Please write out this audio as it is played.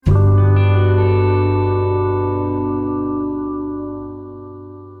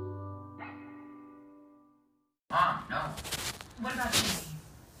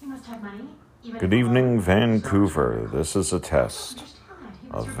Good evening, Vancouver. This is a test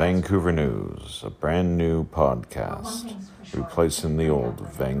of Vancouver News, a brand new podcast replacing the old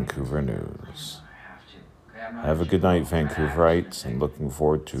Vancouver News. Have a good night, Vancouverites, and looking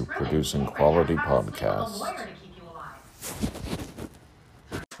forward to producing quality podcasts.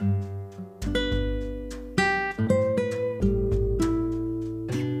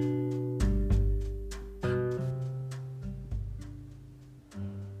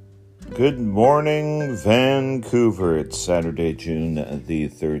 Good morning, Vancouver. It's Saturday, June the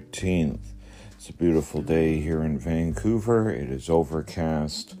 13th. It's a beautiful day here in Vancouver. It is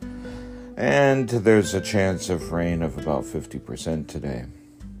overcast, and there's a chance of rain of about 50% today.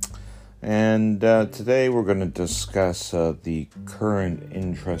 And today we're going to discuss the current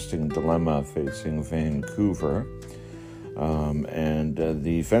interesting dilemma facing Vancouver and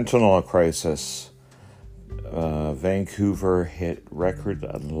the fentanyl crisis. Vancouver hit record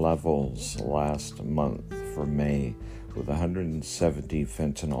levels last month for May with 170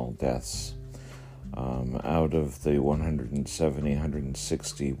 fentanyl deaths. Out of the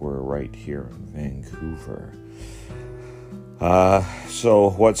 160 were right here in Vancouver.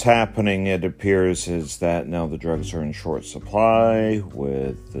 So what's happening, it appears, is that now the drugs are in short supply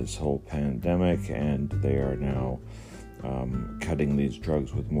with this whole pandemic, and they are now cutting these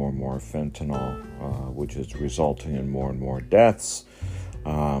drugs with more and more fentanyl, which is resulting in more and more deaths.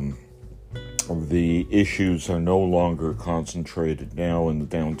 The issues are no longer concentrated now in the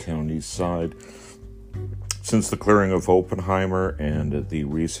downtown east side. Since the clearing of Oppenheimer and the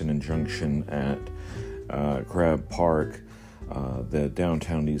recent injunction at Crab Park, the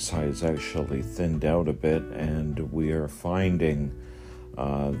downtown east side is actually thinned out a bit, and we are finding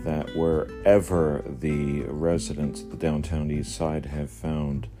that wherever the residents of the downtown east side have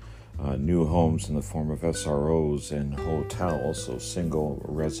found new homes in the form of SROs and hotels, so single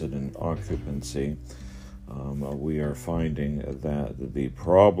resident occupancy, we are finding that the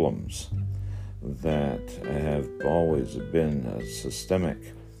problems that have always been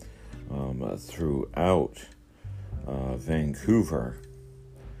systemic throughout Vancouver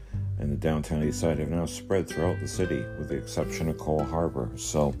and the downtown east side have now spread throughout the city, with the exception of Cole Harbour.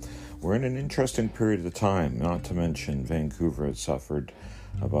 So we're in an interesting period of time, not to mention Vancouver has suffered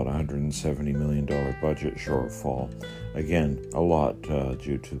about $170 million budget shortfall. Again, a lot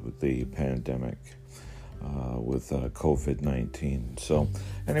due to the pandemic with COVID-19. So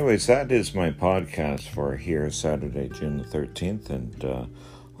anyways, that is my podcast for here, Saturday, June the 13th, and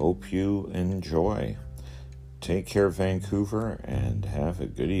hope you enjoy. Take care, Vancouver, and have a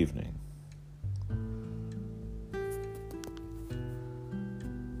good evening.